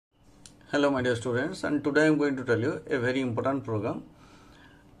Hello my dear students, and today I am going to tell you a very important program,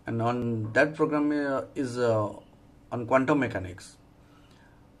 and on that program is on quantum mechanics.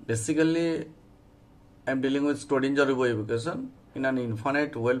 Basically I am dealing with Schrodinger equation in an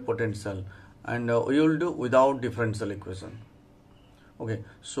infinite well potential, and we will do without differential equation. Okay,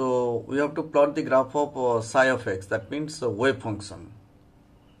 so we have to plot the graph of psi of x, that means wave function.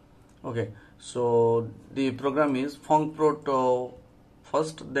 Okay, so the program is func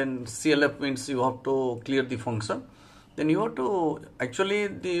first, then Scilab means you have to clear the function, then you have to actually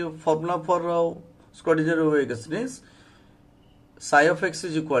the formula for Schrodinger equation is psi of x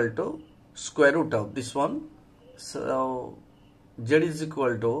is equal to square root of this one, so z is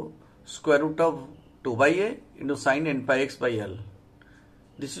equal to square root of 2 by a into sine n pi x by l.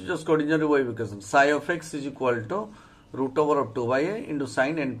 This is the Schrodinger equation. Psi of x is equal to root over of 2 by a into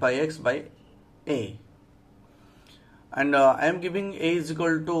sine n pi x by a, and I am giving a is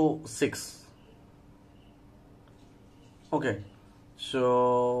equal to 6. Okay,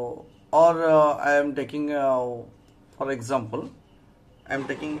 so or I am taking for example I am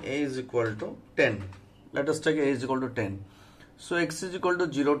taking a is equal to 10. Let us take a is equal to 10. So x is equal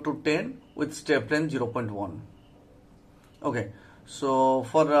to 0 to 10 with step length 0.1. Okay, so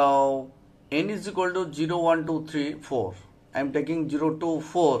for n is equal to 0, 1, 2, 3, 4. I am taking 0 to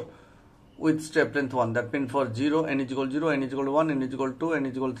 4 with step length 1. That means for 0, n is equal to 0, n is equal to 1, n is equal to 2, n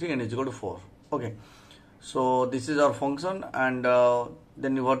is equal to 3, n is equal to 4. Okay, so this is our function, and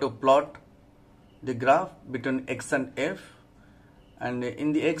then you have to plot the graph between x and f, and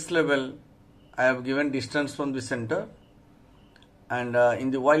in the x level I have given distance from the center, and in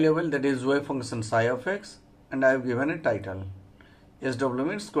the y level that is wave function psi of x, and I have given a title. SW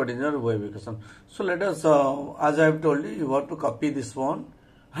means Schrodinger wave equation. So let us, as I have told you, you have to copy this one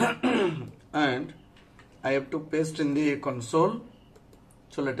and I have to paste in the console.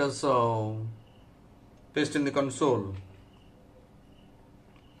 So let us paste in the console.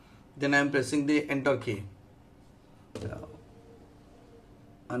 Then I am pressing the enter key.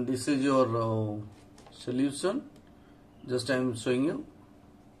 And this is your solution. Just I am showing you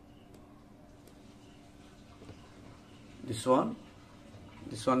this one.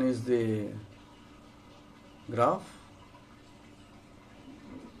 This one is the graph.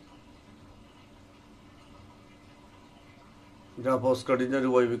 Graph of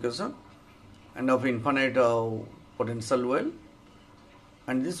Schrodinger wave equation and of infinite potential well.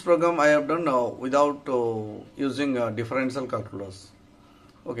 And this program I have done without using differential calculus.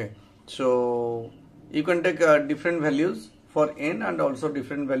 Okay, so you can take different values for n and also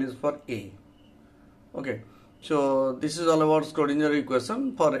different values for a. Okay, so this is all about Schrodinger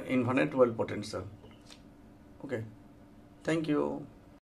equation for infinite well potential. Okay, thank you.